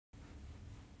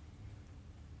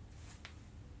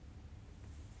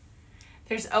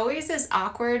There's always this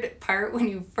awkward part when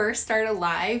you first start a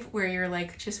live where you're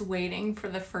like just waiting for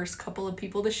the first couple of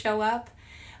people to show up.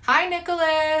 Hi,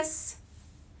 Nicholas.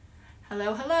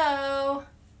 Hello, hello.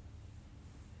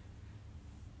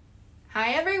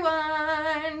 Hi,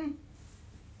 everyone.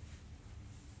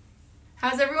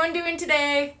 How's everyone doing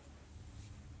today?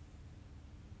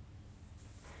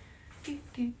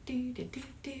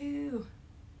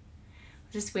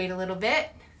 Just wait a little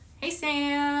bit. Hey,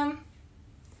 Sam.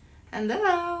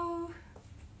 Hello.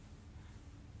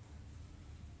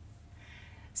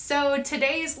 So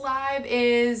today's live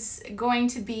is going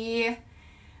to be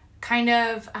kind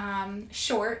of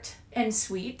short and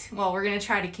sweet. Well, we're going to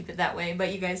try to keep it that way,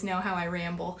 but you guys know how I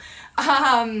ramble.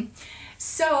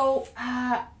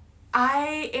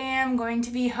 I am going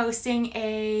to be hosting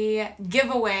a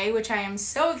giveaway, which I am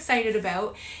so excited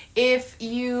about. If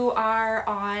you are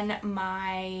on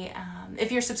my,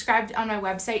 if you're subscribed on my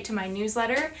website to my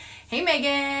newsletter, hey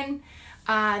Megan,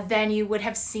 then you would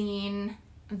have seen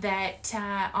that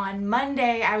on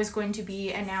Monday I was going to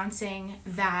be announcing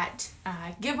that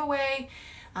giveaway.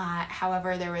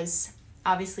 However, there was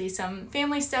obviously some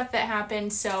family stuff that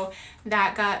happened, so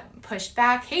that got pushed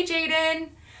back. Hey Jaden!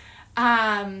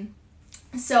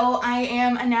 So I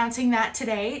am announcing that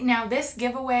today. Now this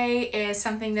giveaway is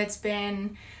something that's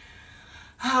been,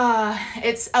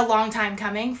 it's a long time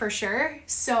coming for sure.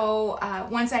 So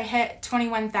once I hit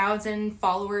 21,000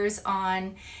 followers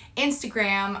on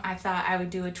Instagram, I thought I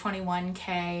would do a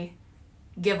 21K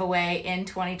giveaway in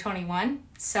 2021.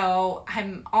 So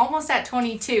I'm almost at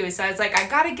 22. So I was like, I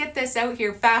gotta get this out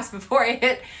here fast before I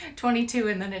hit 22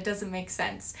 and then it doesn't make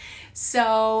sense.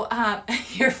 So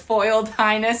your foiled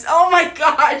highness. Oh my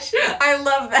gosh, I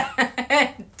love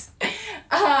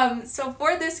that. So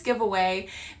for this giveaway,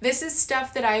 this is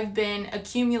stuff that I've been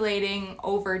accumulating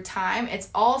over time. It's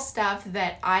all stuff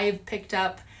that I've picked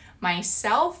up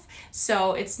myself.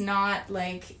 So it's not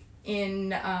like in,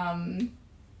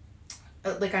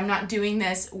 like I'm not doing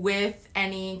this with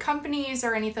any companies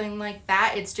or anything like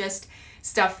that. It's just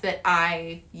stuff that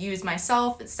I use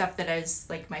myself. It's stuff that is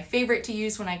like my favorite to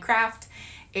use when I craft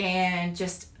and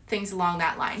just things along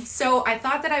that line. So I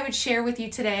thought that I would share with you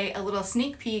today a little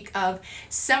sneak peek of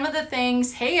some of the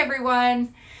things. Hey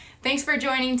everyone, thanks for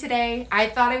joining today. I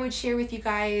thought I would share with you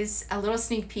guys a little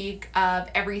sneak peek of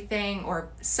everything, or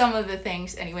some of the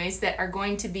things anyways, that are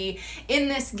going to be in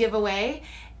this giveaway.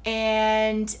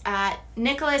 And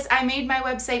Nicholas, I made my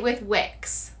website with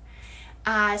Wix.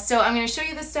 So I'm going to show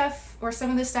you the stuff, or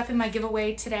some of the stuff in my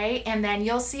giveaway today, and then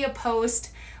you'll see a post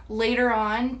later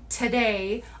on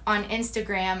today on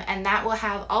Instagram, and that will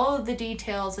have all of the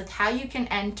details with how you can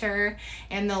enter,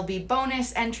 and there'll be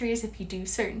bonus entries if you do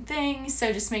certain things.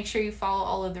 So just make sure you follow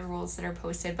all of the rules that are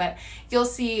posted, but you'll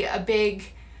see a big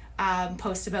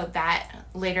post about that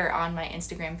later on my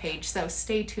Instagram page, so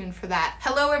stay tuned for that.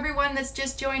 Hello everyone that's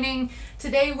just joining.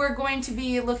 Today we're going to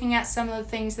be looking at some of the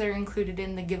things that are included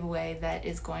in the giveaway that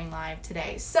is going live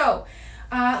today. So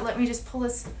let me just pull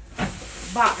this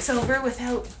box over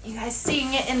without you guys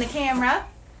seeing it in the camera.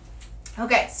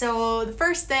 Okay, so the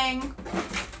first thing,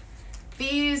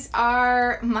 these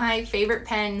are my favorite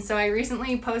pens. So I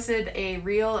recently posted a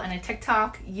reel and a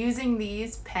TikTok using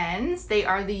these pens. They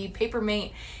are the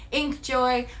Papermate Ink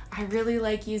Joy. I really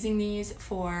like using these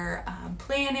for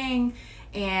planning,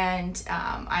 and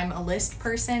I'm a list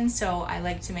person, so I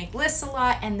like to make lists a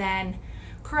lot and then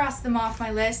cross them off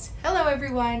my list. Hello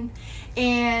everyone.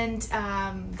 And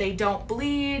they don't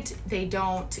bleed, they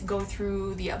don't go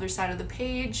through the other side of the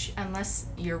page unless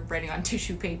you're writing on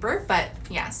tissue paper. But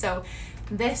yeah, so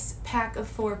this pack of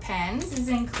 4 pens is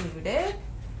included.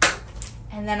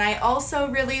 And then I also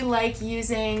really like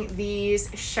using these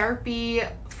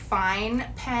Sharpie fine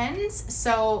pens.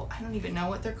 So I don't even know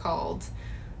what they're called.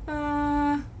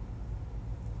 The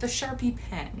Sharpie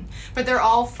pen, but they're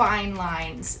all fine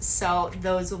lines, so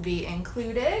those will be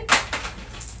included.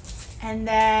 And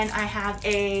then I have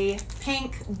a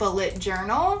pink bullet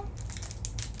journal.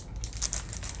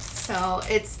 So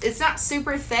it's not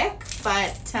super thick,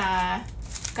 but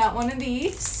got one of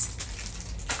these.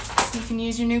 So you can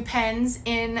use your new pens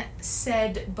in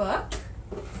said book,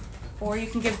 or you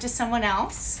can give it to someone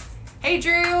else. Hey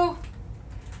Drew!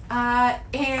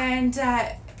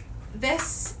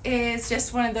 This is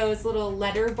just one of those little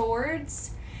letter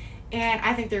boards, and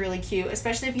I think they're really cute,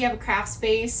 especially if you have a craft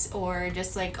space or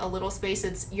just like a little space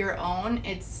that's your own.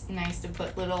 It's nice to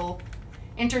put little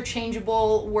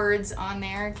interchangeable words on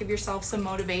there, give yourself some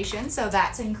motivation, so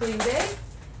that's included.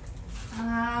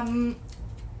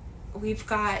 We've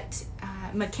got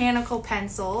mechanical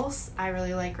pencils. I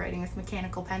really like writing with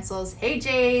mechanical pencils. Hey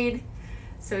Jade!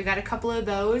 So we got a couple of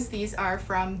those. These are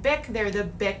from Bic. They're the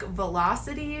Bic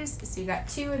Velocities. So you got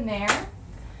 2 in there.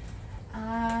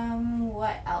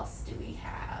 What else do we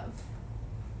have?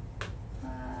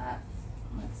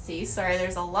 Let's see. Sorry,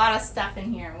 there's a lot of stuff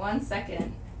in here. 1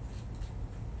 second.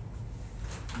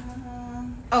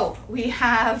 Oh, we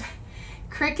have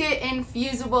Cricut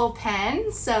infusible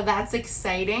pens. So that's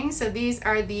exciting. So these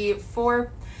are the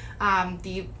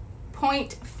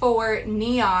 0.4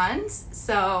 neons.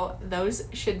 So those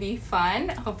should be fun.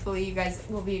 Hopefully you guys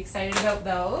will be excited about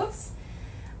those.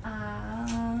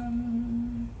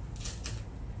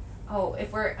 Oh,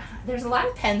 there's a lot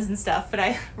of pens and stuff, but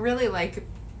I really like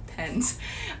pens.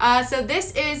 So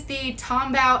this is the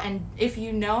Tombow, and if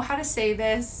you know how to say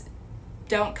this,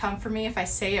 don't come for me if I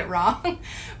say it wrong,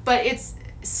 but it's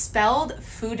spelled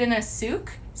Fudanasuk,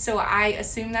 so I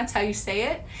assume that's how you say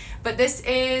it. But this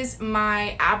is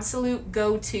my absolute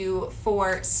go-to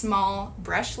for small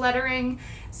brush lettering,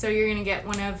 so you're gonna get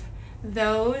one of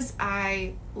those.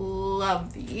 I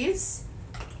love these.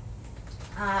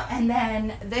 And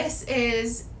then this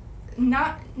is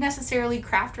not necessarily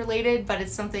craft related, but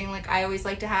it's something like I always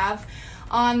like to have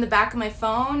on the back of my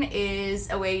phone, is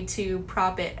a way to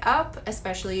prop it up,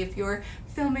 especially if you're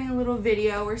filming a little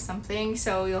video or something.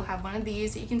 So you'll have one of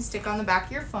these that you can stick on the back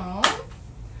of your phone.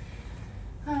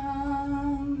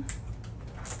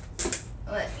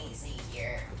 Let me see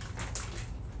here.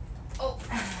 Oh.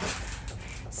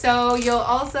 So you'll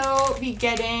also be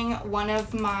getting one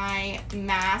of my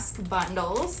mask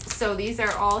bundles. So these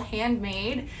are all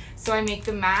handmade. So I make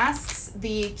the masks,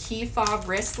 the key fob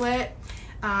wristlet.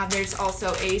 There's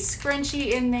also a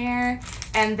scrunchie in there,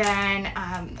 and then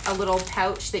a little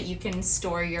pouch that you can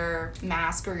store your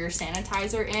mask or your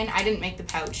sanitizer in. I didn't make the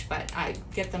pouch, but I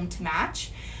get them to match.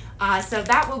 So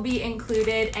that will be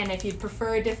included, and if you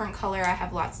prefer a different color, I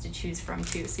have lots to choose from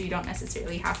too, so you don't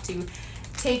necessarily have to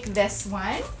take this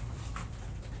one.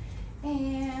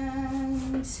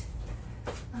 And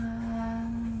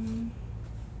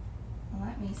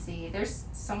let me see, there's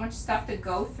so much stuff to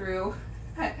go through.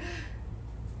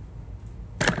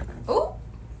 Oh,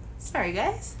 sorry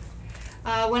guys.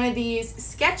 One of these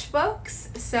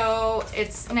sketchbooks, so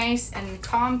it's nice and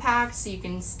compact, so you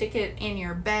can stick it in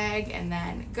your bag and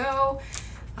then go.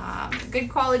 Good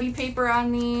quality paper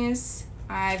on these.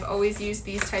 I've always used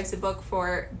these types of books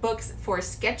for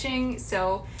sketching,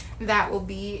 so that will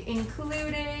be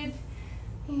included.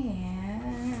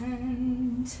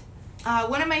 And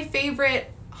one of my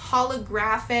favorite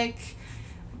holographic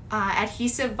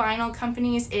adhesive vinyl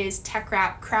companies is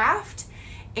TECKWRAP Craft.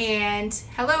 And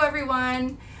hello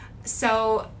everyone.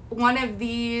 So one of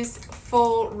these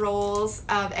full rolls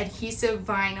of adhesive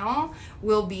vinyl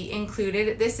will be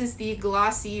included. This is the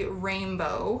Glossy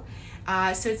Rainbow.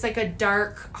 So it's like a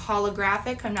dark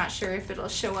holographic. I'm not sure if it'll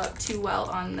show up too well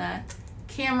on the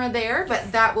camera there,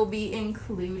 but that will be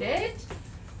included.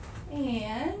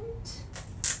 And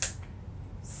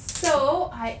so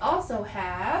I also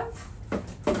have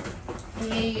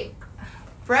a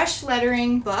brush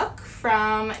lettering book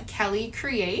from Kelly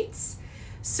Creates.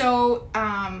 So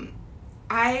when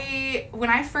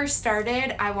I first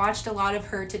started, I watched a lot of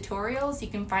her tutorials. You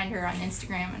can find her on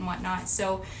Instagram and whatnot.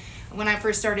 So when I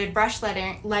first started brush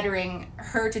lettering,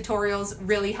 her tutorials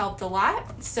really helped a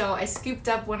lot. So I scooped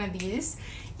up one of these,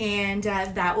 and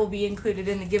that will be included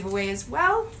in the giveaway as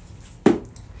well.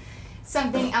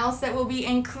 Something else that will be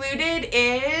included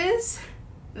is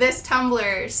this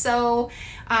tumbler. So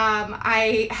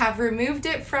I have removed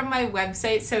it from my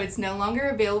website, so it's no longer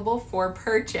available for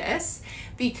purchase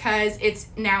because it's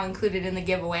now included in the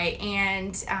giveaway.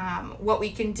 And what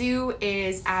we can do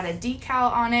is add a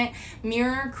decal on it.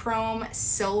 Mirror Chrome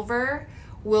Silver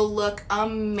will look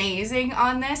amazing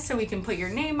on this, so we can put your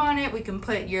name on it, we can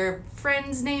put your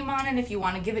friend's name on it if you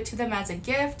want to give it to them as a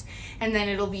gift, and then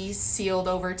it'll be sealed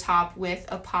over top with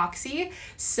epoxy.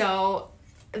 So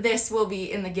this will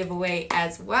be in the giveaway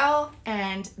as well.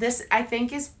 And this, I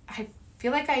think, is, I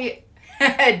feel like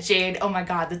Jade, oh my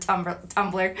god, the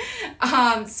tumbler.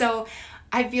 So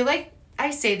I feel like I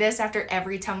say this after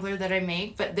every tumbler that I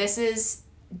make, but this is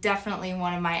definitely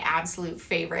one of my absolute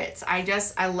favorites. I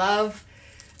love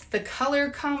the color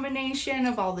combination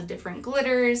of all the different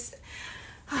glitters.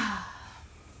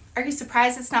 Are you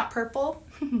surprised it's not purple?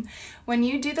 When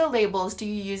you do the labels, do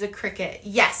you use a Cricut?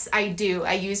 Yes, I do.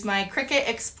 I use my Cricut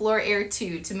Explore Air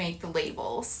 2 to make the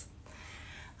labels.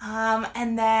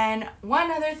 And then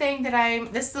one other thing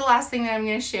that this is the last thing that I'm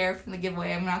going to share from the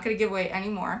giveaway. I'm not going to give away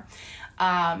anymore.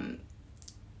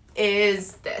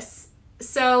 Is this.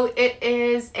 So it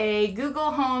is a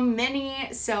Google Home Mini,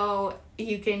 so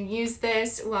you can use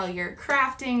this while you're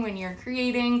crafting, when you're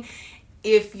creating.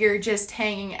 if you're just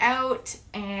hanging out,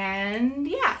 and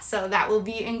yeah, so that will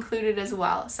be included as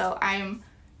well. So I'm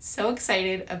so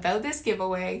excited about this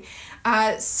giveaway.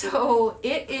 So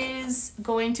it is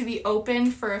going to be open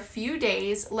for a few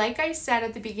days. Like I said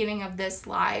at the beginning of this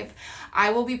live, I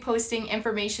will be posting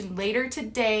information later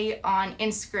today on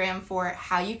Instagram for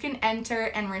how you can enter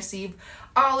and receive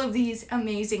all of these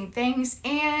amazing things,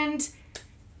 and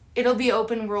it'll be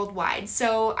open worldwide.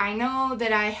 So I know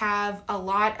that I have a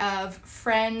lot of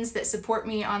friends that support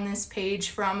me on this page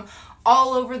from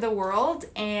all over the world,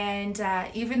 and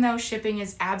even though shipping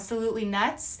is absolutely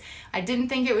nuts, I didn't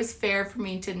think it was fair for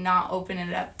me to not open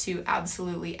it up to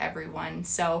absolutely everyone.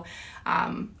 So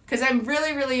because I'm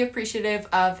really, really appreciative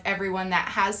of everyone that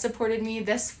has supported me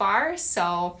this far.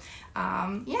 So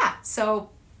yeah, so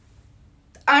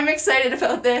I'm excited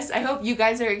about this. I hope you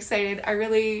guys are excited. I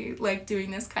really like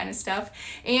doing this kind of stuff.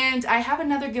 And I have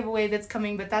another giveaway that's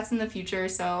coming, but that's in the future.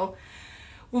 So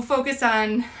we'll focus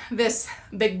on this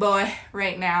big boy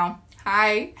right now.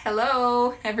 Hi,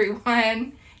 hello,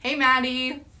 everyone. Hey,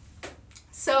 Maddie.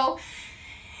 So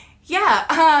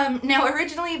yeah, now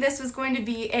originally this was going to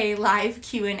be a live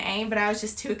Q&A, but I was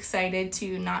just too excited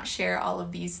to not share all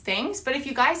of these things. But if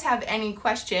you guys have any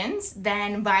questions,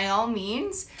 then by all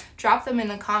means, drop them in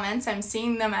the comments. I'm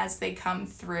seeing them as they come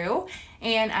through,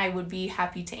 and I would be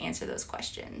happy to answer those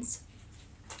questions.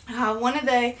 One of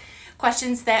the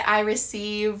questions that I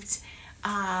received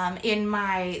in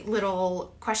my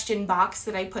little question box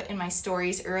that I put in my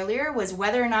stories earlier was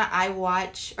whether or not I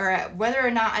watch, or whether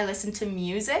or not I listen to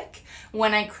music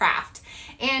when I craft.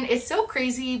 And it's so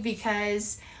crazy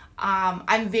because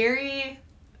I'm very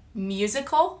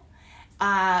musical.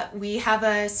 We have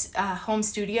a home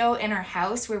studio in our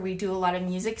house where we do a lot of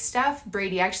music stuff.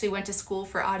 Brady actually went to school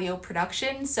for audio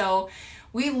production, so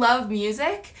we love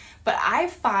music, but I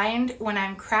find when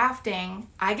I'm crafting,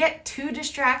 I get too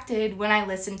distracted when I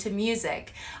listen to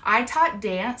music. I taught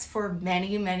dance for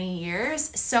many, many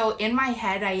years, so in my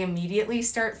head, I immediately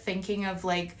start thinking of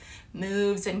like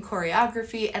moves and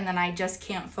choreography, and then I just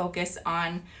can't focus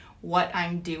on what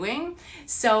I'm doing.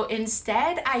 So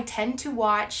instead, I tend to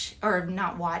watch, or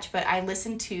not watch, but I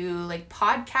listen to like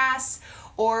podcasts,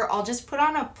 or I'll just put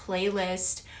on a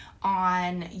playlist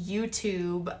on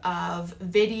YouTube of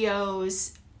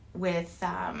videos with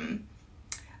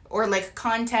or like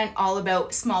content all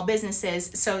about small businesses,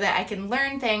 so that I can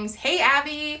learn things. Hey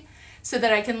Abby, so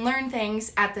that I can learn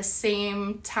things at the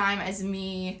same time as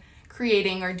me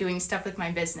creating or doing stuff with my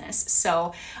business.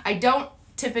 So I don't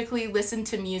typically listen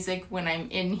to music when I'm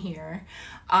in here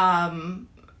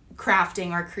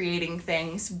crafting or creating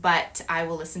things, but I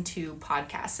will listen to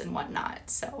podcasts and whatnot.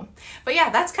 So, but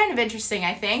yeah, that's kind of interesting,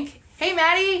 I think. Hey,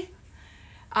 Maddie.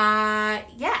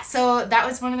 Yeah, so that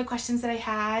was one of the questions that I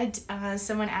had.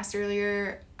 Someone asked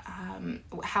earlier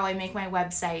how I make my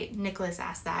website. Nicholas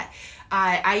asked that.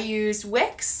 I used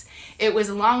Wix. It was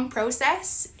a long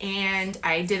process, and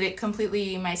I did it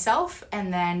completely myself.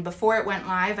 And then before it went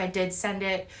live, I did send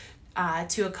it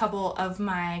to a couple of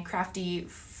my crafty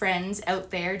friends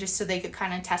out there, just so they could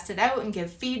kind of test it out and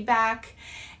give feedback,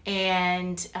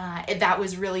 and that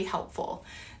was really helpful.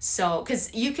 So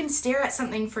because you can stare at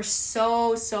something for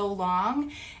so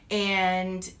long,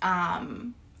 and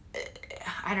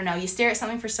I don't know, you stare at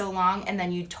something for so long and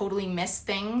then you totally miss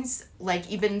things, like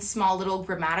even small little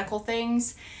grammatical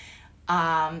things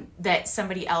that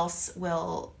somebody else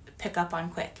will pick up on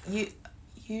quick.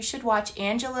 You should watch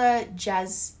Angela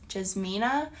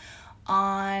Jasmina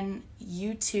on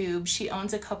YouTube. She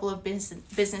owns a couple of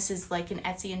businesses like in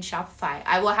Etsy and Shopify.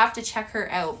 I will have to check her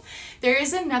out. There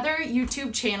is another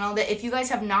YouTube channel that if you guys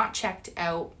have not checked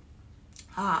out,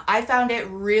 I found it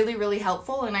really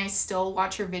helpful, and I still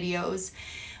watch her videos.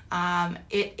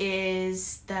 It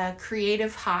is the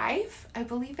Creative Hive, I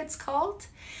believe it's called.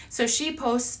 So she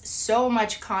posts so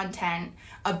much content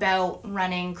about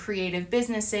running creative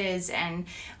businesses and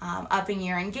upping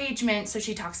your engagement. So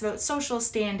she talks about social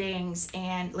standings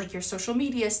and like your social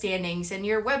media standings and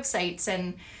your websites,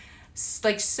 and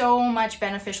like so much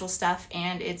beneficial stuff,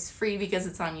 and it's free because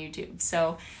it's on YouTube.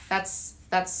 So that's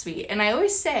sweet. And I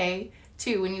always say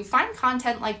too, when you find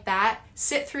content like that,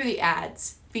 sit through the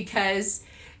ads, because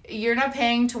you're not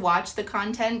paying to watch the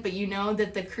content, but you know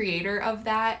that the creator of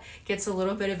that gets a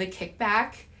little bit of a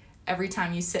kickback every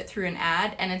time you sit through an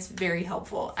ad, and it's very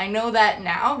helpful. I know that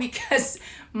now because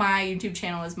my YouTube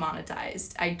channel is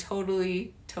monetized. I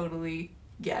totally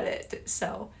get it.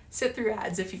 So sit through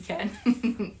ads if you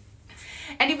can.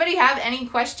 Anybody have any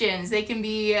questions? They can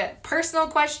be personal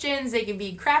questions, they can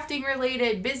be crafting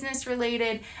related, business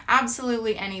related,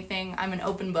 absolutely anything. I'm an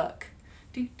open book.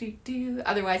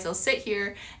 Otherwise I'll sit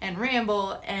here and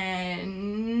ramble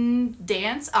and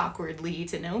dance awkwardly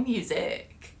to no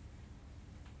music.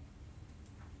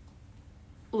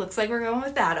 Looks like we're going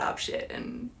with that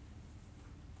option.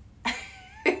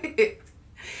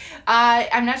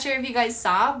 I'm not sure if you guys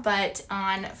saw, but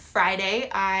on Friday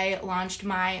I launched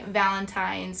my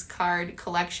Valentine's card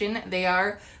collection. They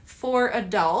are for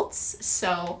adults,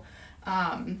 so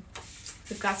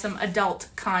we've got some adult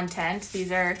content.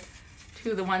 These are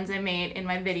two of the ones I made in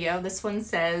my video. This one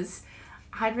says,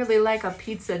 "I'd really like a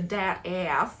pizza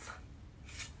AF."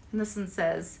 And this one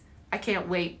says, "I can't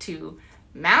wait to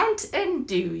mount and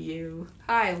do you."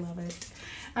 I love it.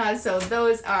 So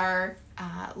those are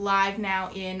live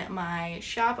now in my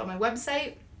shop on my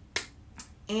website.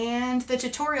 And the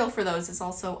tutorial for those is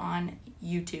also on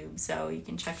YouTube, so you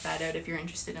can check that out if you're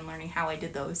interested in learning how I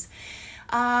did those.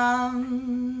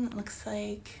 Looks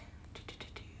like...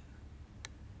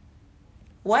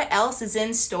 What else is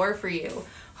in store for you?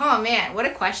 Oh man, what a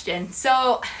question.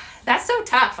 So that's so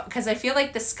tough because I feel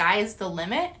like the sky is the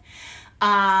limit.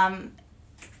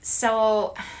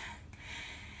 So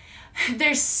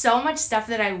there's so much stuff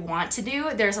that I want to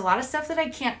do. There's a lot of stuff that I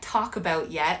can't talk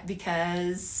about yet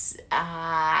because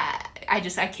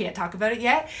I can't talk about it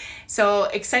yet. So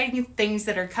exciting things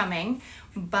that are coming,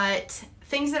 but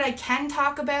things that I can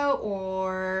talk about,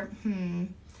 or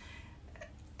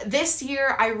this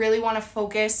year I really want to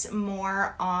focus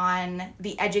more on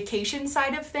the education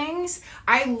side of things.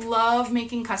 I love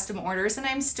making custom orders and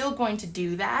I'm still going to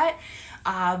do that,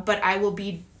 but I will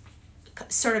be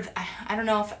sort of, I don't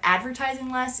know if advertising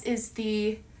less is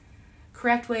the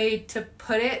correct way to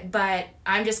put it, but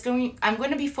I'm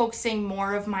going to be focusing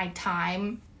more of my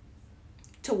time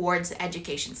towards the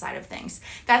education side of things.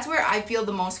 That's where I feel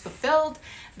the most fulfilled.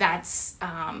 That's,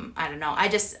 I don't know,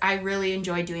 I really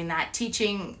enjoy doing that,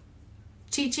 teaching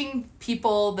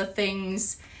people the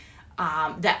things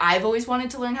that I've always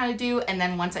wanted to learn how to do, and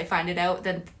then once I find out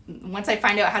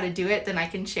how to do it, then I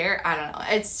can share. I don't know,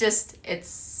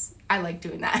 I like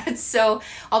doing that. So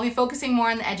I'll be focusing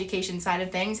more on the education side of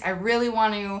things. I really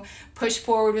want to push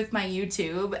forward with my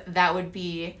YouTube. That would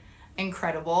be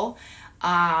incredible.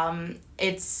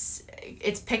 It's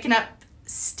picking up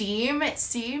steam, it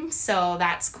seems, so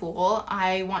that's cool.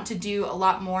 I want to do a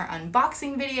lot more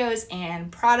unboxing videos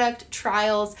and product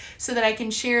trials so that I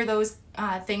can share those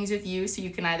things with you, so you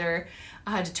can either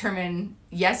determine,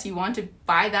 yes, you want to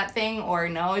buy that thing, or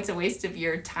no, it's a waste of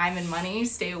your time and money,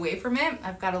 stay away from it.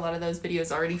 I've got a lot of those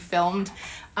videos already filmed.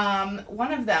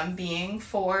 One of them being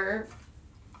for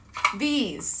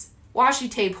these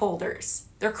washi tape holders.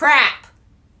 They're crap.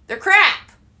 They're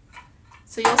crap.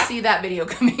 So you'll see that video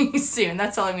coming soon.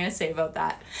 That's all I'm going to say about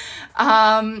that.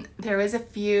 There was a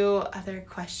few other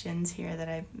questions here that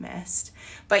I've missed.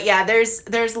 But yeah,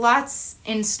 there's lots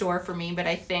in store for me, but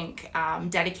I think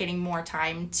dedicating more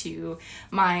time to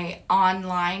my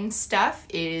online stuff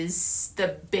is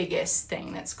the biggest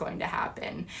thing that's going to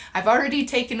happen. I've already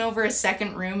taken over a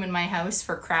second room in my house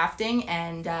for crafting,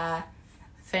 and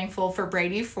thankful for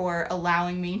Brady for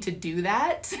allowing me to do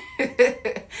that.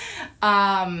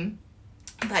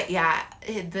 But yeah,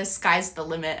 the sky's the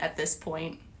limit at this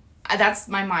point. That's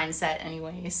my mindset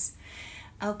anyways.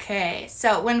 Okay,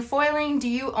 so when foiling, do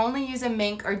you only use a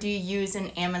Mink or do you use an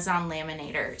Amazon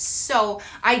laminator? So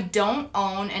I don't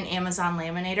own an Amazon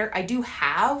laminator. I do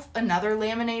have another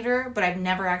laminator, but I've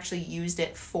never actually used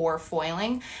it for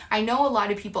foiling. I know a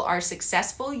lot of people are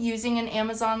successful using an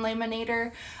Amazon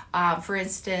laminator. For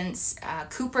instance,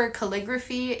 Cooper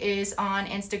Calligraphy is on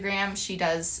Instagram. She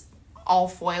does all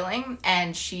foiling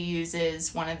and she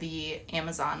uses one of the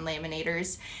Amazon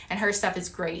laminators and her stuff is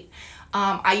great.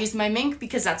 I use my Mink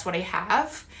because that's what I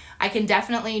have. I can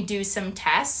definitely do some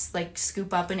tests, like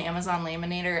scoop up an Amazon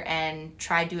laminator and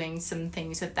try doing some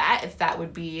things with that. If that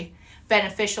would be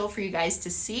beneficial for you guys to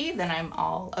see, then I'm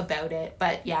all about it.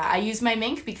 But yeah, I use my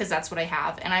Mink because that's what I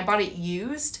have, and I bought it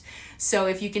used. So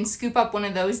if you can scoop up one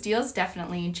of those deals,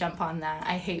 definitely jump on that.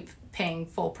 I hate paying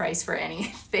full price for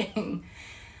anything.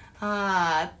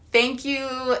 Thank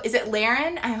you. Is it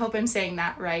Laren? I hope I'm saying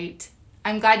that right.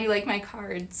 I'm glad you like my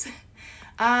cards.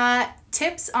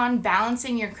 Tips on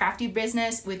balancing your crafty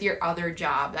business with your other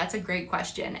job. That's a great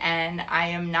question, and I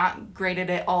am not great at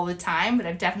it all the time, but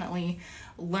I've definitely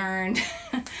learned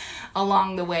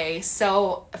along the way.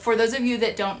 So for those of you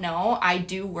that don't know, I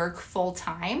do work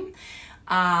full-time,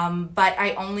 but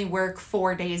I only work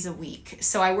 4 days a week.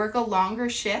 So I work a longer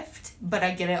shift, but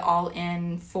I get it all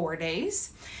in 4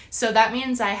 days. So that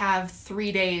means I have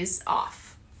 3 days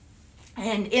off.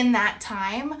 And in that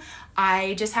time,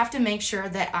 I just have to make sure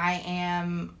that I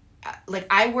am, like,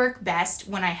 I work best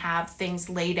when I have things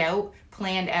laid out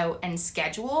planned out and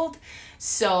scheduled.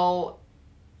 So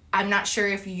I'm not sure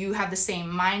if you have the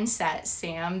same mindset,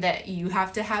 Sam, that you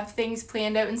have to have things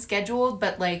planned out and scheduled,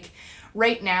 but like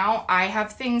right now I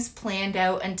have things planned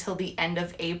out until the end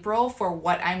of April for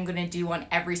what I'm going to do on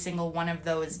every single one of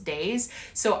those days.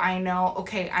 So I know,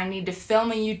 okay, I need to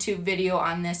film a YouTube video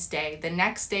on this day. The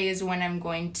next day is when I'm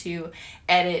going to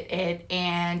edit it,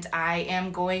 and I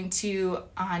am going to,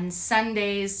 on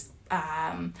Sundays,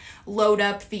 load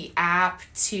up the app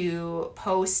to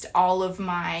post all of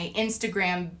my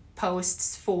Instagram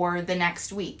posts for the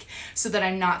next week, so that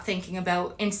I'm not thinking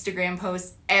about Instagram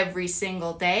posts every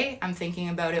single day. I'm thinking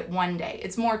about it one day.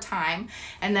 It's more time.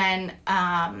 And then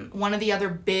one of the other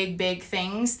big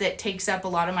things that takes up a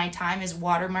lot of my time is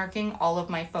watermarking all of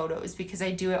my photos, because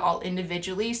I do it all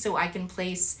individually, so I can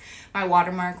place my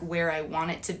watermark where I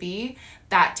want it to be.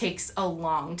 That takes a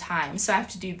long time. So I have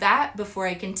to do that before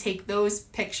I can take those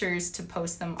pictures to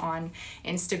post them on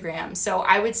Instagram. So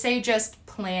I would say just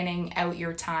planning out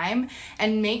your time,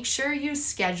 and make sure you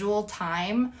schedule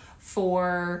time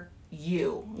for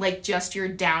you, like just your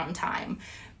downtime,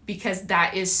 because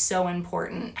that is so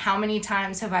important. How many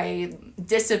times have I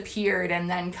disappeared and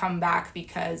then come back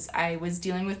because I was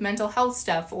dealing with mental health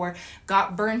stuff or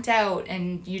got burnt out?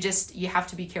 And you have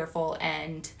to be careful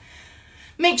and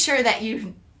make sure that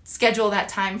you schedule that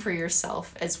time for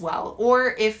yourself as well.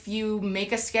 Or if you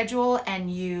make a schedule and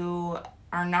you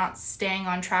are not staying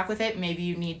on track with it, maybe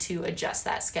you need to adjust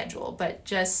that schedule. But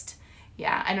just,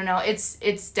 yeah, I don't know.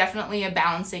 It's definitely a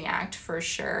balancing act for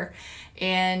sure.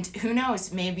 And who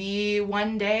knows, maybe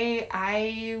one day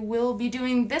I will be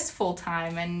doing this full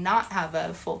time and not have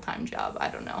a full-time job. I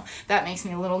don't know. That makes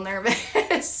me a little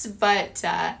nervous. But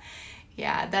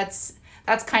yeah, that's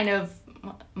kind of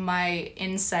my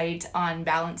insight on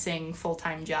balancing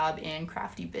full-time job and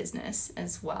crafty business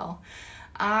as well.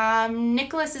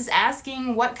 Nicholas is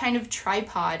asking what kind of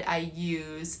tripod I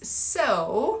use.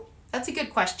 So that's a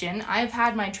good question. I've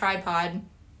had my tripod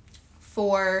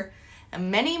for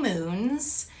many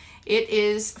moons. It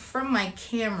is from my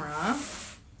camera,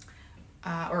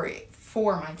 or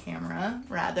for my camera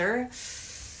rather.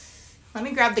 Let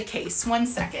me grab the case, 1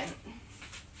 second.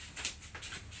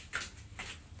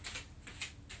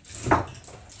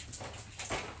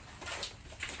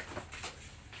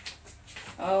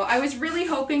 Oh, I was really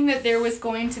hoping that there was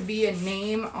going to be a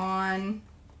name on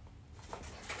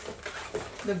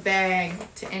the bag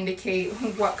to indicate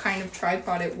what kind of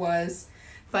tripod it was,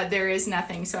 but there is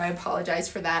nothing, so I apologize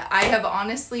for that. I have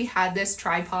honestly had this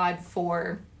tripod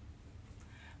for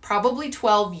probably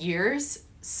 12 years,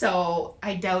 so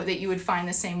I doubt that you would find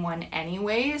the same one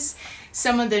anyways.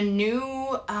 Some of the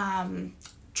new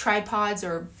tripods,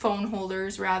 or phone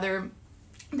holders rather,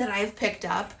 that I've picked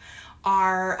up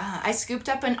are, I scooped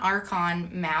up an Archon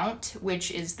mount, which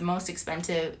is the most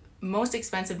expensive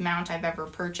mount I've ever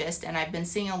purchased, and I've been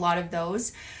seeing a lot of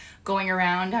those going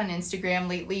around on Instagram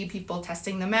lately, people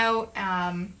testing them out.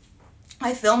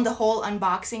 I filmed a whole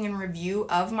unboxing and review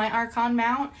of my Archon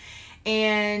mount,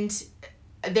 and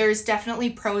there's definitely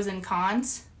pros and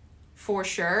cons for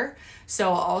sure,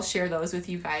 so I'll share those with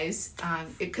you guys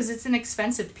because it's an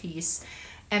expensive piece.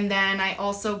 And then I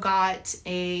also got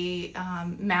a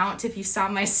mount. If you saw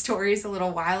my stories a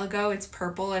little while ago, it's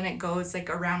purple and it goes like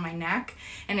around my neck.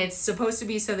 And it's supposed to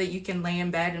be so that you can lay in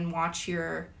bed and watch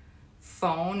your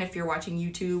phone. If you're watching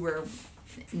YouTube or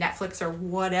Netflix or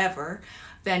whatever,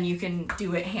 then you can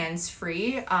do it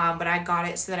hands-free. But I got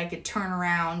it so that I could turn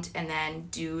around and then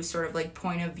do sort of like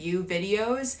point of view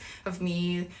videos of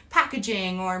me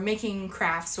packaging or making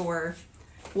crafts or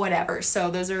whatever.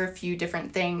 So those are a few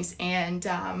different things, and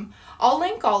I'll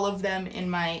link all of them in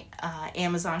my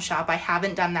Amazon shop. I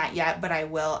haven't done that yet, but I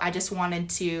will. I just wanted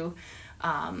to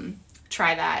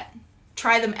try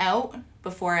them out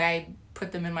before I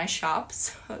put them in my shop,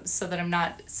 so that I'm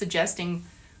not suggesting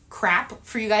crap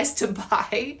for you guys to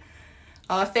buy.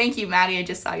 Oh, thank you, Maddie. I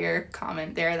just saw your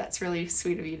comment there. That's really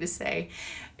sweet of you to say.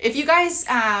 If you guys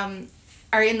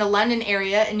are in the London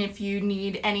area, and if you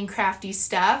need any crafty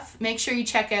stuff, make sure you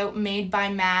check out Made by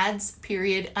Mads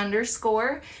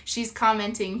 _. She's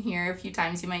commenting here a few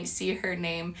times. You might see her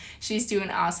name. She's doing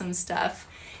awesome stuff.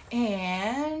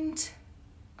 And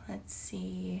let's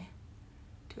see,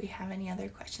 do we have any other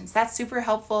questions? That's super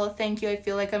helpful. Thank you. I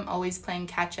feel like I'm always playing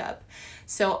catch up,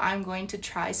 so I'm going to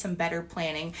try some better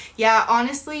planning. Yeah,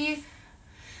 honestly,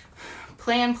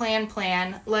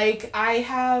 plan. Like, I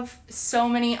have so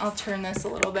many, I'll turn this a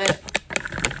little bit.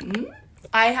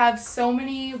 I have so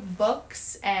many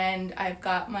books, and I've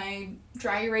got my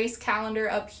dry erase calendar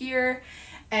up here,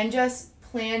 and just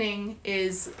planning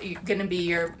is gonna be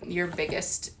your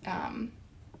biggest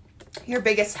your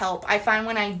biggest help. I find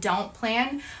when I don't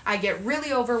plan, I get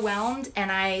really overwhelmed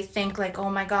and I think like, oh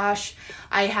my gosh,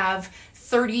 I have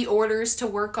 30 orders to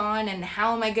work on and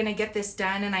how am I gonna get this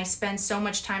done? And I spend so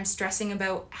much time stressing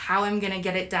about how I'm gonna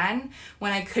get it done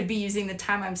when I could be using the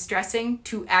time I'm stressing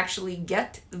to actually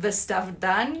get the stuff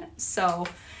done. So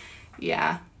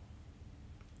yeah,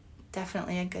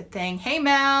 definitely a good thing. Hey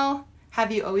Mel,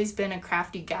 have you always been a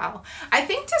crafty gal? I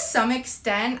think to some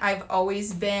extent I've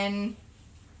always been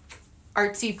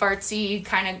artsy fartsy,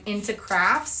 kind of into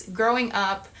crafts. Growing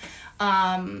up,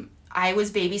 I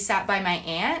was babysat by my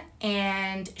aunt,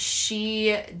 and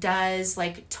she does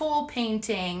like toll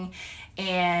painting,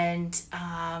 and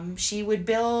she would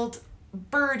build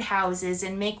bird houses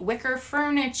and make wicker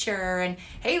furniture. And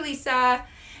hey Lisa,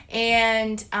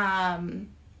 and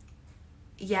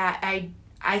yeah,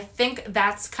 I think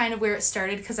that's kind of where it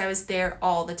started because I was there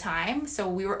all the time. So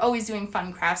we were always doing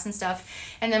fun crafts and stuff.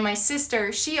 And then my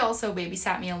sister, she also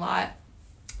babysat me a lot.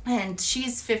 And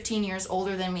she's 15 years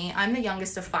older than me. I'm the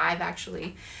youngest of 5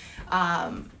 actually.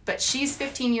 But she's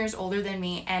 15 years older than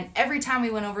me. And every time we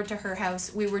went over to her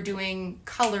house, we were doing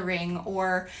coloring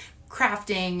or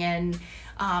crafting and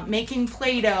making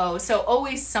Play-Doh. So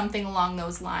always something along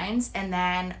those lines. And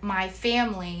then my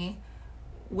family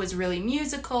was really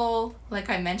musical, like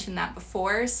I mentioned that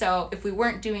before. So if we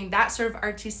weren't doing that sort of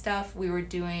artsy stuff, we were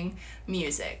doing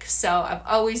music. So I've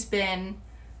always been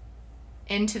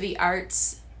into the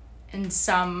arts in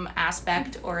some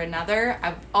aspect or another.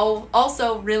 I've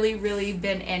also really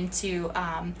been into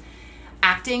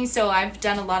acting. So I've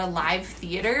done a lot of live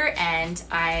theater and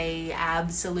I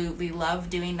absolutely love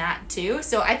doing that too.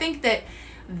 So I think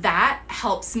that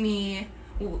helps me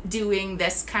doing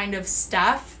this kind of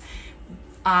stuff.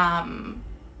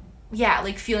 Yeah,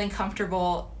 like feeling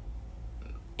comfortable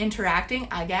interacting,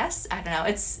 I guess. I don't know.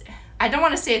 I don't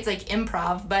want to say it's like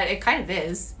improv, but it kind of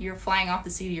is. You're flying off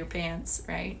the seat of your pants,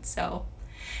 right? So,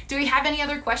 do we have any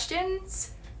other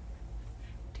questions?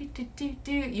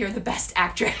 You're the best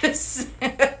actress.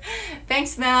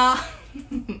 Thanks, Mel.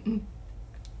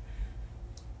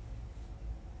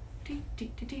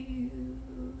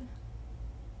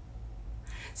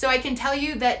 So I can tell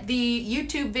you that the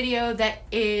YouTube video that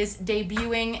is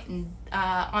debuting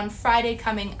on Friday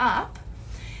coming up,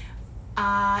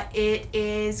 it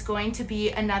is going to be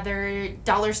another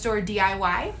dollar store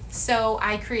DIY. So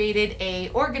I created a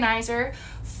organizer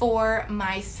for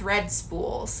my thread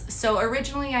spools. So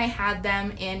originally I had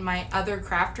them in my other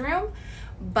craft room,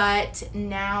 but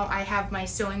now I have my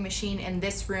sewing machine in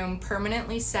this room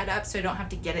permanently set up so I don't have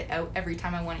to get it out every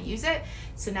time I want to use it.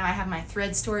 So now I have my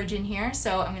thread storage in here.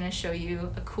 So I'm going to show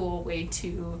you a cool way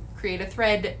to create a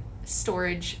thread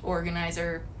storage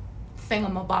organizer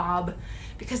thingamabob,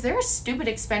 because they're stupid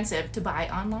expensive to buy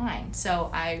online.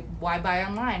 So why buy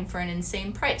online for an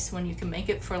insane price when you can make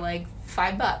it for like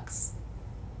 $5?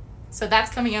 So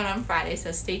that's coming out on Friday,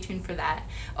 so stay tuned for that.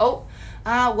 Oh,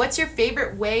 what's your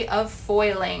favorite way of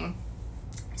foiling?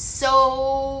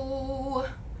 So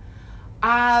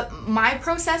my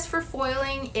process for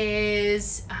foiling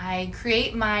is I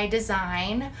create my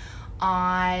design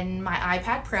on my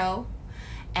iPad Pro,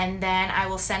 and then I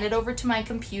will send it over to my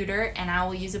computer, and I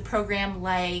will use a program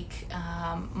like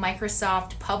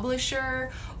Microsoft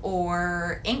Publisher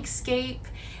or Inkscape,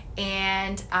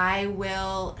 and I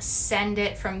will send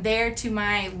it from there to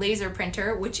my laser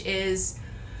printer, which is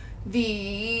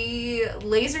the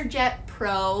LaserJet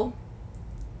Pro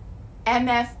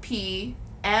MFP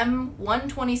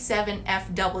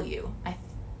M127FW,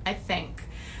 I think.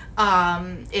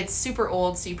 It's super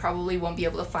old, so you probably won't be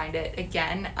able to find it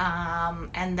again.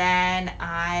 And then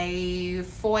I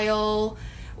foil.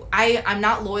 I'm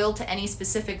not loyal to any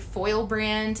specific foil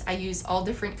brand. I use all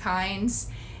different kinds.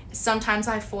 Sometimes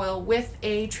I foil with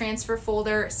a transfer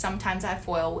folder, sometimes I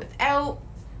foil without,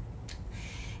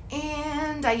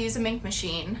 and I use a ink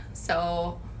machine.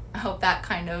 So I hope that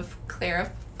kind of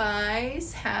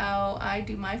clarifies how I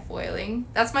do my foiling.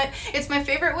 It's my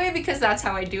favorite way because that's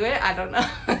how I do it. I don't know.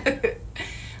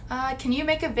 Can you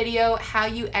make a video how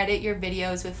you edit your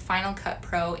videos with Final Cut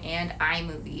Pro and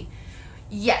iMovie?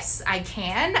 Yes, I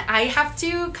can. I have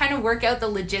to kind of work out the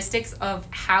logistics of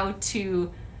how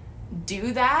to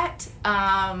do that,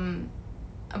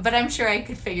 but I'm sure I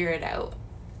could figure it out.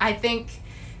 I think,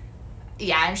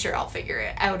 yeah, I'm sure I'll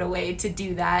figure out a way to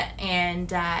do that and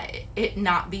it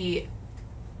not be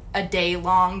a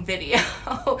day-long video,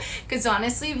 because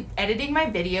honestly, editing my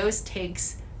videos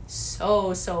takes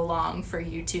so long for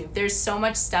YouTube. There's so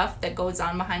much stuff that goes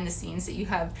on behind the scenes that you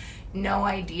have no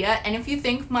idea. And if you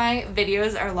think my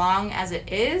videos are long as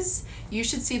it is, you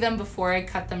should see them before I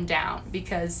cut them down,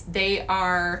 because they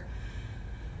are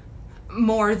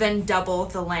more than double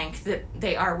the length that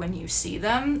they are when you see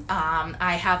them.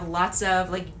 I have lots of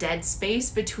like dead space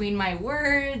between my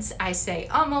words. I say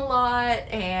a lot,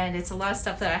 and it's a lot of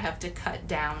stuff that I have to cut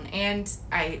down, and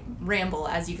I ramble,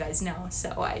 as you guys know, so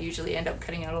I usually end up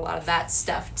cutting out a lot of that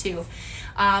stuff too.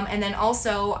 And then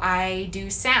also I do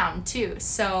sound too.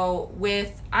 So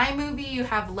with iMovie, you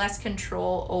have less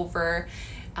control over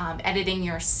editing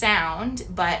your sound,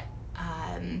 but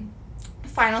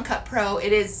Final Cut Pro,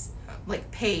 it is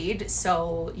like paid,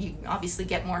 so you obviously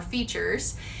get more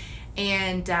features,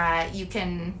 and you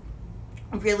can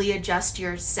really adjust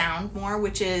your sound more,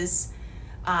 which is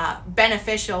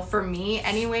beneficial for me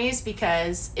anyways,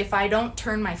 because if I don't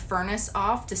turn my furnace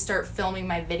off to start filming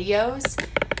my videos,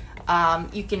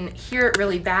 you can hear it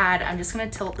really bad. I'm just gonna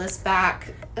tilt this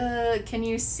back. Can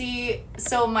you see?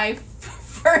 So my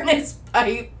furnace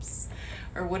pipes,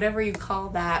 or whatever you call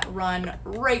that, run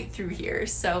right through here,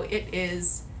 so it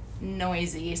is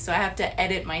noisy. So I have to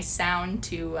edit my sound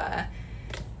to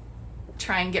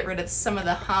try and get rid of some of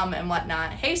the hum and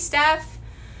whatnot. Hey Steph.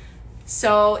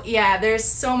 So yeah, there's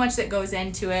so much that goes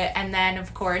into it, and then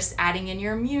of course adding in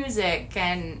your music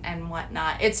and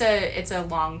whatnot. It's a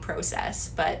long process,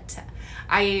 but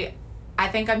I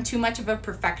think I'm too much of a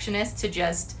perfectionist to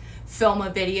just film a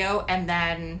video and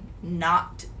then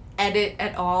not edit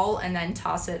at all and then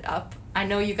toss it up. I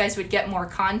know you guys would get more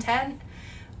content.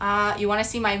 You want to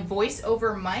see my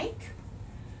voiceover mic?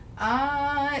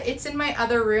 It's in my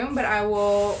other room, but I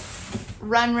will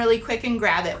run really quick and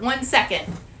grab it. 1 second.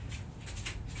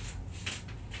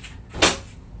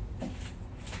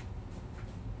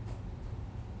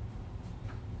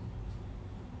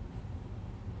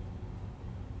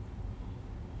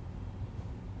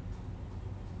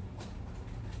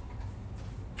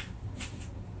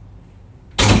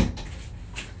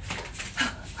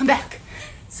 I'm back.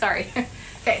 Sorry.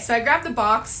 Okay, so I grabbed the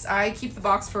box. I keep the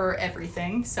box for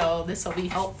everything, so this will be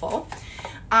helpful.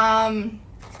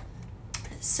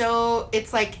 So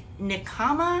it's like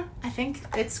Nikama, I think.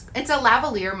 It's a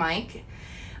lavalier mic.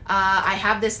 I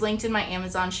have this linked in my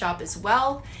Amazon shop as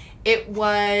well. It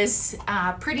was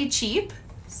pretty cheap,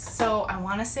 so I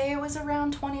want to say it was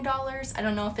around $20. I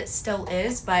don't know if it still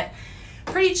is, but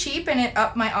pretty cheap, and it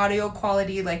upped my audio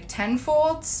quality like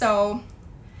tenfold. So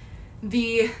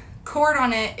the cord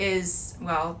on it is,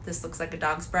 well, this looks like a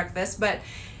dog's breakfast, but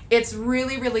it's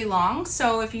really, really long.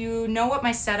 So if you know what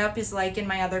my setup is like in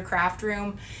my other craft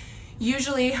room,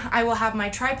 usually I will have my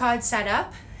tripod set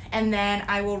up, and then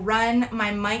I will run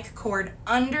my mic cord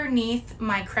underneath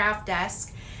my craft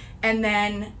desk, and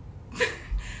then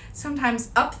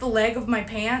sometimes up the leg of my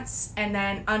pants, and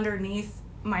then underneath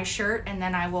my shirt, and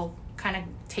then I will kind of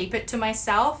tape it to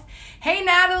myself. Hey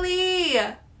Natalie!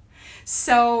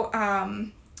 So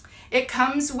it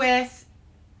comes with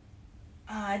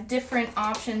different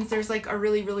options. There's like a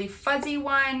really, really fuzzy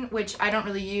one, which I don't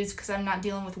really use because I'm not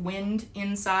dealing with wind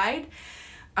inside.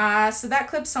 So that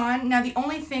clips on. Now the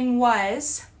only thing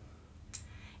was,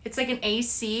 it's like an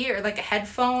AC or like a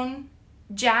headphone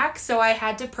jack. So I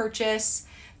had to purchase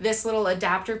this little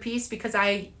adapter piece because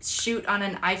I shoot on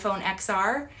an iPhone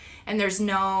XR and there's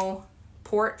no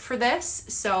port for this.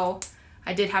 So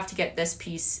I did have to get this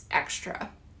piece extra.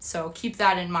 So keep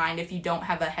that in mind if you don't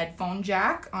have a headphone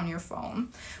jack on your phone.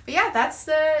 But yeah, that's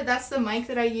the mic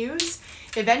that I use.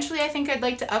 Eventually I think I'd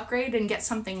like to upgrade and get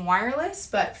something wireless,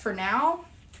 but for now,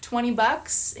 20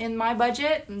 bucks in my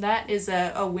budget, that is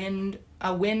a win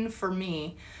for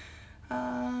me.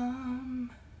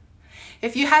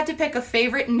 If you had to pick a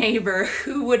favorite neighbor,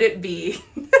 who would it be?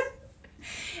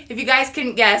 If you guys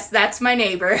couldn't guess, that's my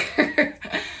neighbor.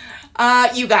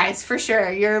 You guys, for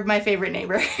sure, you're my favorite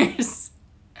neighbors.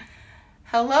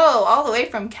 Hello, all the way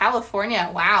from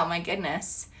California. Wow, my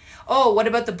goodness. Oh, what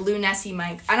about the blue Nessie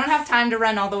mic? I don't have time to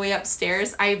run all the way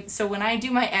upstairs. So when I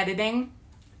do my editing,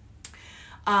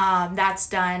 that's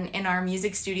done in our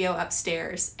music studio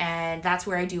upstairs, and that's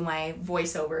where I do my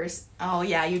voiceovers. Oh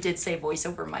yeah, you did say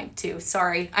voiceover mic too.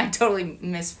 Sorry, I totally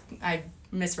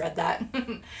misread that.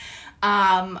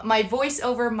 My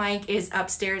voiceover mic is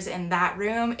upstairs in that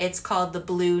room. It's called the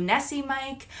Blue Nessie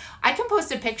mic. I can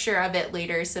post a picture of it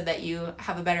later so that you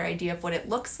have a better idea of what it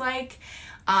looks like.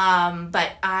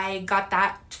 But I got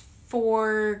that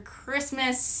for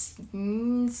Christmas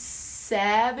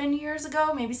 7 years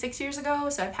ago, maybe 6 years ago.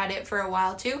 So I've had it for a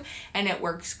while too, and it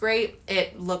works great.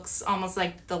 It looks almost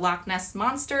like the Loch Ness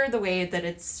Monster, the way that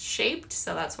it's shaped.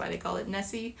 So that's why they call it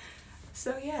Nessie.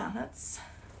 So yeah, that's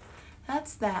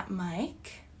that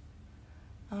mic.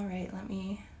 All right, let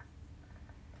me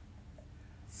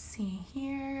see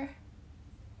here.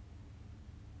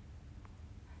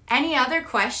 Any other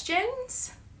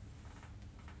questions?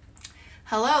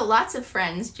 Hello, lots of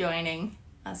friends joining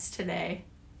us today.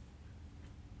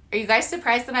 Are you guys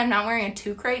surprised that I'm not wearing a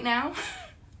toque right now?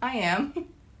 I am.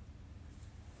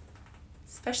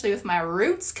 Especially with my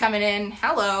roots coming in.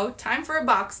 Hello, time for a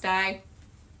box dye.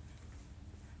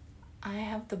 I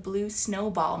have the blue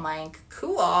snowball mic.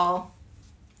 Cool.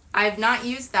 I've not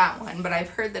used that one, but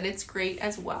I've heard that it's great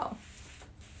as well.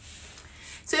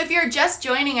 So if you're just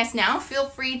joining us now, feel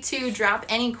free to drop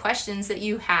any questions that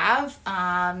you have.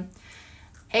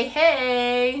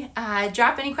 Hey,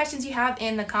 drop any questions you have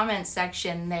in the comments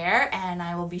section there, and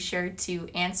I will be sure to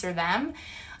answer them.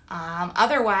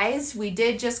 Otherwise, we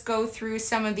did just go through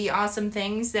some of the awesome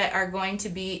things that are going to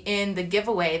be in the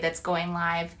giveaway that's going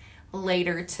live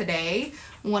later today.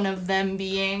 One of them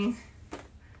being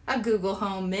a Google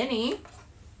Home Mini.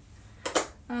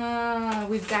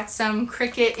 We've got some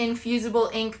Cricut infusible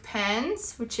ink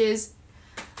pens, which is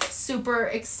super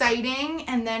exciting.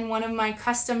 And then one of my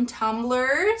custom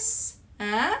tumblers.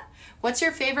 What's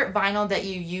your favorite vinyl that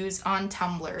you use on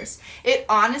tumblers? It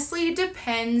honestly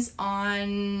depends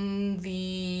on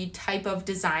the type of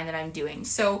design that I'm doing.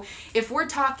 So if we're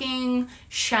talking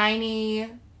shiny,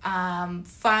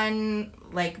 fun,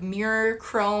 like mirror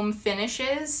chrome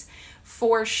finishes,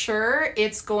 for sure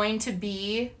it's going to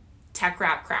be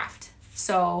TECKWRAP Craft.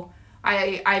 So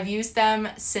I've used them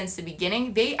since the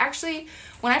beginning. They actually,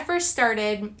 when I first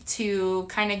started to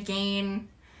kind of gain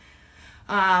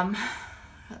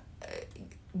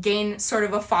sort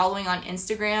of a following on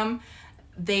Instagram,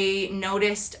 they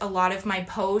noticed a lot of my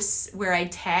posts where I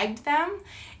tagged them,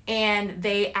 and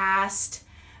they asked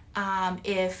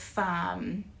if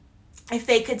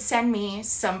they could send me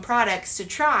some products to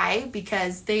try,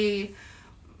 because they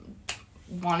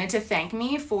wanted to thank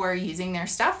me for using their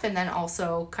stuff and then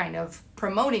also kind of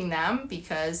promoting them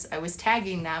because I was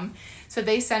tagging them. So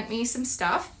they sent me some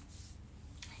stuff,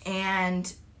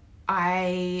 and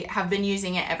I have been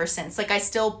using it ever since. Like, I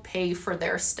still pay for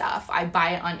their stuff. I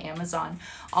buy it on Amazon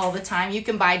all the time. You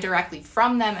can buy directly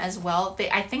from them as well.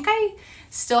 I think I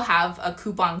still have a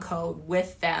coupon code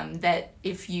with them that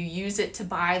if you use it to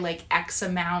buy like X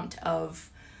amount of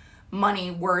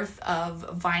money worth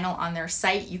of vinyl on their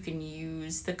site, you can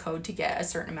use the code to get a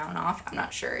certain amount off. I'm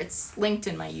not sure. It's linked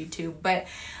in my YouTube. But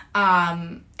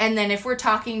and then if we're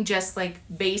talking just like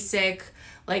basic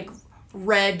like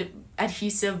red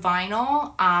adhesive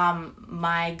vinyl,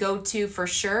 my go-to for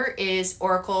sure is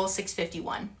Oracle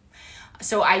 651.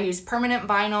 So I use permanent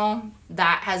vinyl.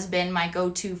 That has been my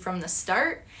go-to from the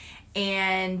start.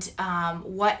 And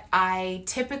what I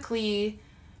typically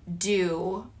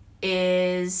do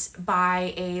is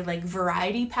buy a like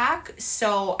variety pack.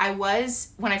 So I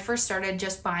was, when I first started,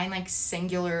 just buying like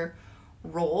singular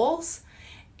rolls,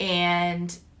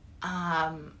 and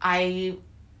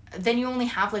then you only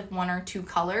have like one or two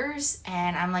colors,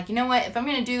 and I'm like, you know what, if I'm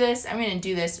gonna do this, I'm gonna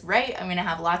do this right. I'm gonna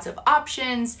have lots of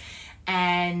options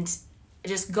and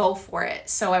just go for it.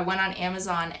 So I went on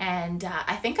Amazon, and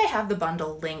I think I have the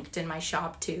bundle linked in my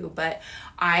shop too, but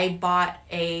I bought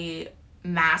a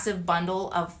massive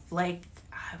bundle of like,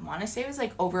 I want to say it was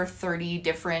like over 30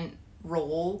 different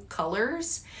roll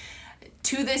colors.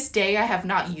 To this day, I have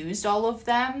not used all of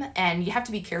them, and you have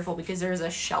to be careful because there's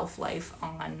a shelf life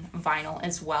on vinyl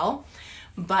as well.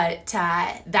 But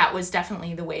that was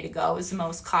definitely the way to go. It was the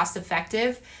most cost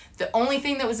effective. The only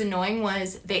thing that was annoying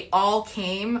was they all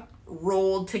came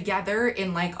rolled together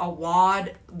in like a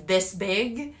wad this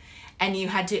big, and you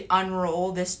had to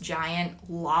unroll this giant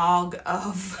log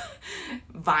of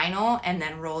vinyl and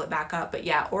then roll it back up. But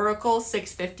yeah, Oracle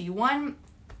 651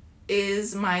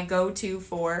 is my go-to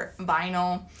for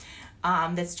vinyl.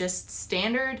 That's just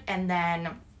standard. And then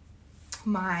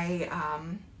my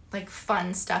like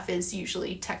fun stuff is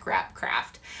usually TECKWRAP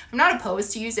Craft. I'm not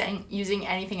opposed to using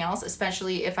anything else,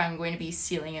 especially if I'm going to be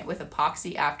sealing it with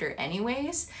epoxy after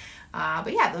anyways.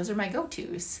 But yeah, those are my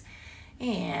go-tos.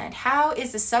 And how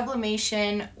is the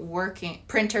sublimation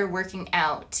printer working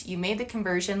out? You made the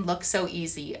conversion look so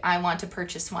easy. I want to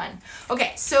purchase one.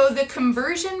 Okay, so the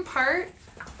conversion part,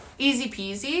 easy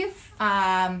peasy.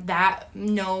 That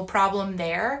no problem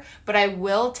there. But I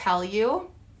will tell you,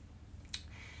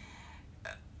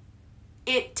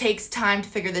 it takes time to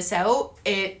figure this out.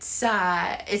 It's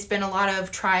been a lot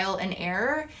of trial and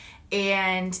error.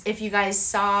 And if you guys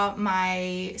saw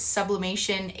my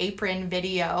sublimation apron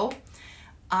video,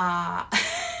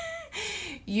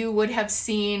 you would have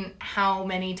seen how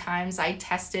many times I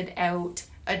tested out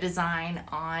a design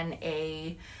on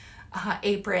a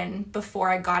apron before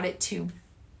I got it to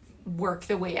work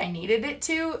the way I needed it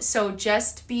to. So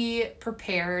just be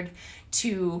prepared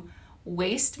to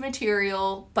waste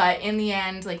material, but in the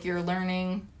end, like, you're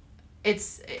learning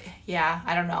it's, yeah,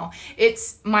 I don't know.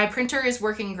 It's, my printer is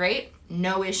working great.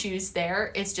 No issues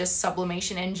there. It's just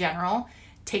sublimation in general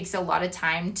takes a lot of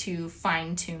time to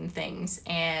fine tune things.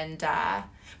 And,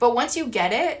 but once you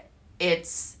get it,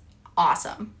 it's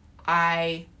awesome.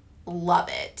 I love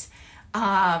it.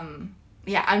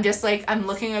 Yeah, I'm just like, I'm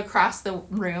looking across the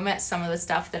room at some of the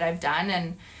stuff that I've done,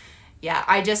 and yeah,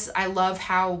 I love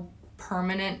how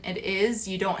permanent it is.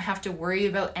 You don't have to worry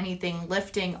about anything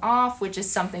lifting off, which is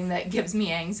something that gives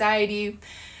me anxiety.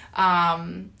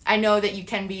 I know that you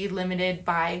can be limited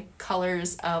by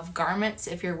colors of garments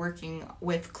if you're working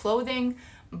with clothing,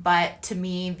 but to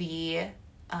me, the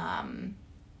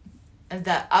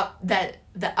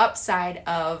upside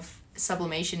of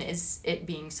sublimation is it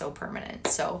being so permanent.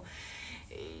 So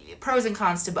pros and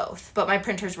cons to both, but my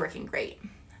printer's working great.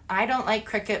 I don't like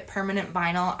Cricut permanent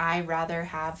vinyl. I rather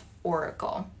have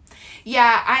Oracle.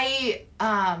 Yeah,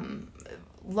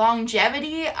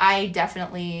 longevity, I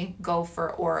definitely go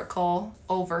for Oracle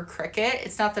over Cricut.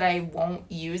 It's not that I won't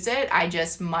use it. I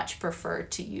just much prefer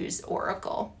to use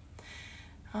Oracle.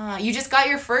 You just got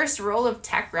your first roll of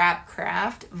TECKWRAP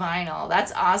craft vinyl.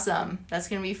 That's awesome. That's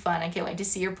going to be fun. I can't wait to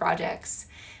see your projects.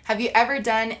 Have you ever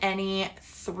done any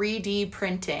 3D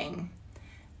printing?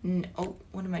 Oh,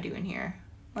 what am I doing here?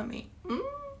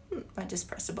 I just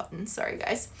pressed a button. Sorry,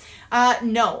 guys.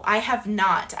 No, I have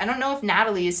not. I don't know if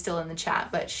Natalie is still in the chat,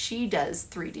 but she does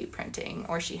 3D printing,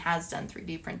 or she has done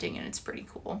 3D printing, and it's pretty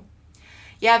cool.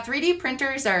 Yeah, 3D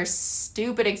printers are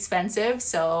stupid expensive,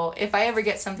 so if I ever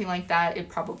get something like that, it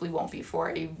probably won't be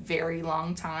for a very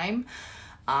long time.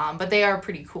 But they are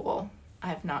pretty cool. I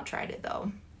have not tried it,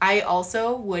 though. I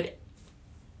also would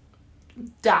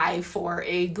die for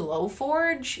a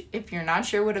Glowforge. If you're not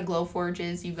sure what a Glowforge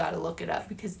is, you got to look it up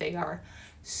because they are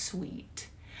sweet.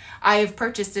 I have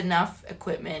purchased enough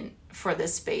equipment for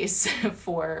this space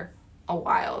for a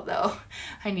while, though.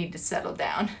 I need to settle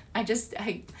down. I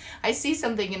see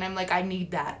something and I'm like, I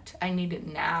need that. I need it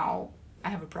now. I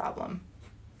have a problem.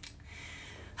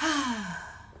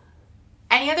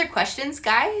 Any other questions,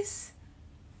 guys?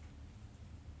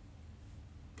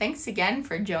 Thanks again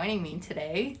for joining me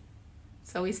today.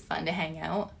 It's always fun to hang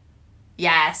out.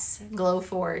 Yes,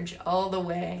 Glowforge all the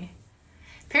way.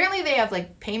 Apparently they have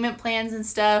like payment plans and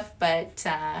stuff, but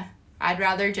I'd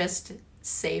rather just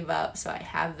save up so I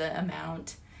have the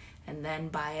amount and then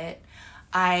buy it.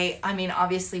 I mean,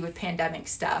 obviously with pandemic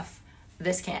stuff,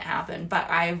 this can't happen, but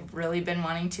I've really been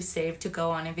wanting to save to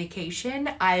go on a vacation.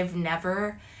 I've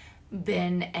never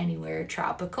been anywhere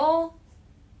tropical,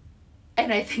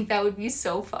 and I think that would be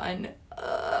so fun.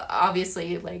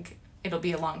 Obviously, like, it'll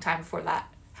be a long time before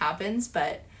that happens,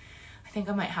 but I think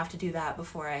I might have to do that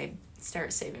before I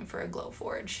start saving for a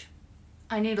Glowforge.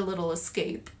 I need a little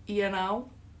escape, you know?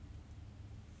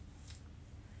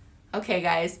 Okay,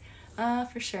 guys,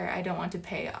 for sure, I don't want to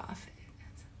pay off.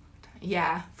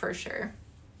 Yeah, for sure.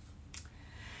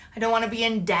 I don't want to be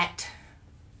in debt.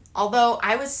 Although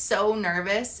I was so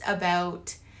nervous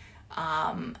about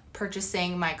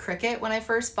purchasing my Cricut when I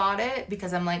first bought it,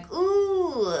 because I'm like,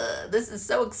 ooh, this is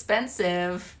so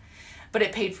expensive, but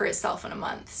it paid for itself in a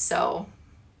month, so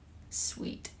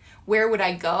sweet. Where would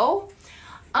I go?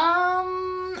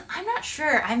 I'm not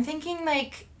sure. I'm thinking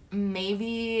like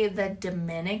maybe the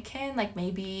Dominican, like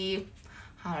maybe,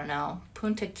 I don't know,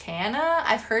 Punta Cana.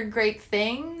 I've heard great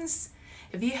things.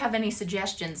 If you have any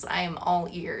suggestions, I am all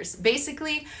ears.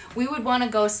 Basically, we would want to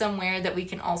go somewhere that we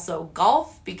can also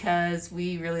golf, because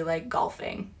we really like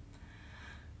golfing.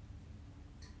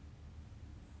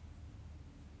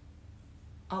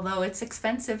 Although it's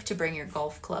expensive to bring your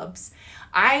golf clubs.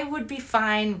 I would be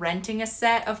fine renting a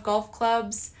set of golf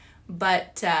clubs,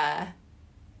 but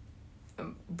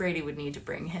Brady would need to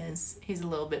bring his. He's a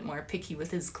little bit more picky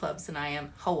with his clubs than I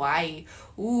am. Hawaii.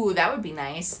 Ooh, that would be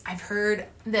nice. I've heard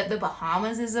that the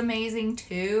Bahamas is amazing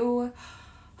too.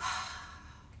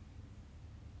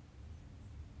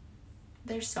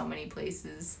 There's so many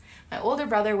places. My older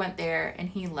brother went there and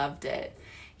he loved it.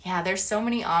 Yeah, there's so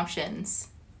many options.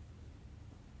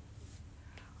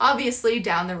 Obviously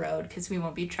down the road, because we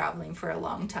won't be traveling for a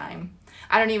long time.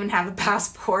 I don't even have a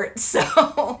passport,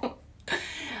 so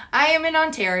I am in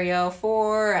Ontario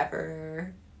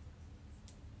forever.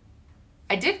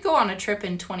 I did go on a trip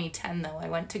in 2010 though. I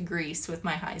went to Greece with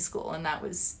my high school and that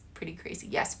was pretty crazy.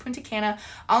 Yes, Punta Cana,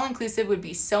 all-inclusive would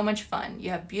be so much fun. You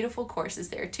have beautiful courses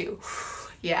there too.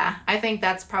 Yeah, I think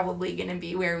that's probably gonna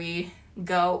be where we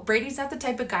go. Brady's not the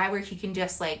type of guy where he can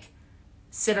just like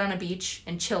sit on a beach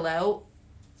and chill out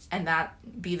and that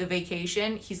be the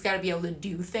vacation. He's got to be able to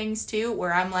do things too,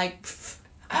 where I'm like,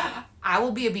 I I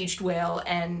will be a beached whale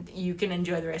and you can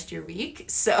enjoy the rest of your week.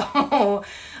 So,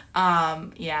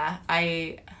 yeah,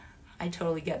 I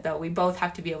totally get that. We both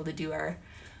have to be able to do our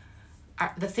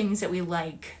the things that we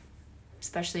like,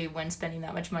 especially when spending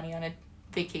that much money on a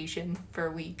vacation for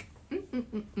a week.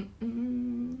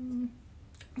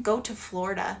 Go to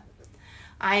Florida.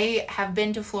 I have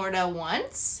been to Florida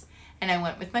once, and I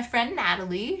went with my friend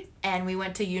Natalie, and we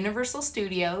went to Universal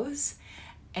Studios.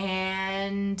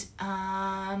 And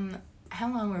how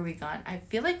long were we gone? I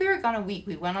feel like we were gone a week.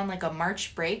 We went on like a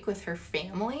March break with her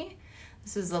family.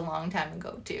 This was a long time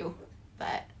ago too,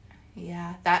 but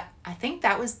yeah, I think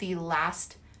that was the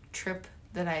last trip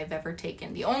that I've ever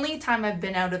taken. The only time I've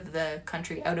been out of the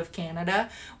country, out of Canada,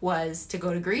 was to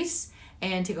go to Greece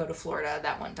and to go to Florida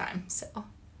that one time. So,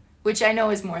 which I know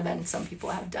is more than some people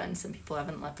have done. Some people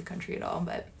haven't left the country at all,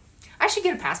 but I should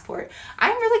get a passport.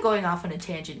 I'm really going off on a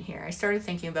tangent here. I started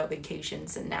thinking about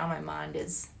vacations and now my mind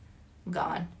is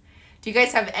gone. Do you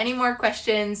guys have any more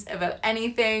questions about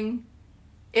anything?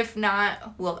 If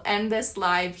not, we'll end this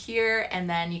live here, and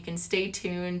then you can stay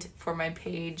tuned for my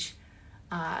page.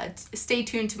 Stay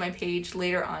tuned to my page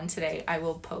later on today. I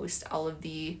will post all of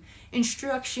the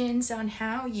instructions on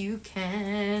how you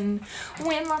can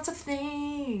win lots of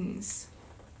things.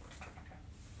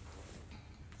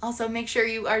 Also, make sure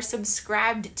you are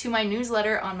subscribed to my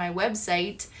newsletter on my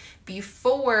website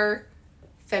before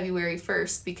February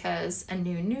 1st, because a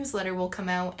new newsletter will come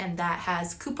out, and that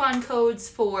has coupon codes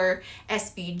for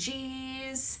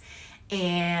SBGs,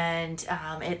 and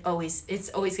it's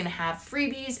always gonna have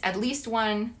freebies, at least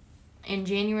one. In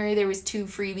January there was 2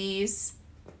 freebies.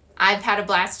 I've had a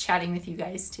blast chatting with you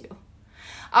guys too.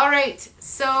 All right,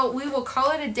 so we will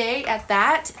call it a day at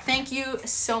that. Thank you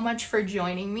so much for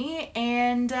joining me,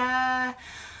 and now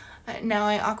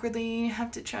I awkwardly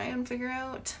have to try and figure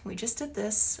out, we just did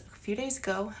this a few days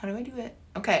ago. How do I do it?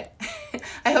 Okay.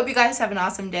 I hope you guys have an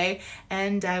awesome day,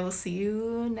 and I will see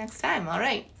you next time. All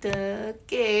right.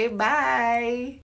 Okay, bye.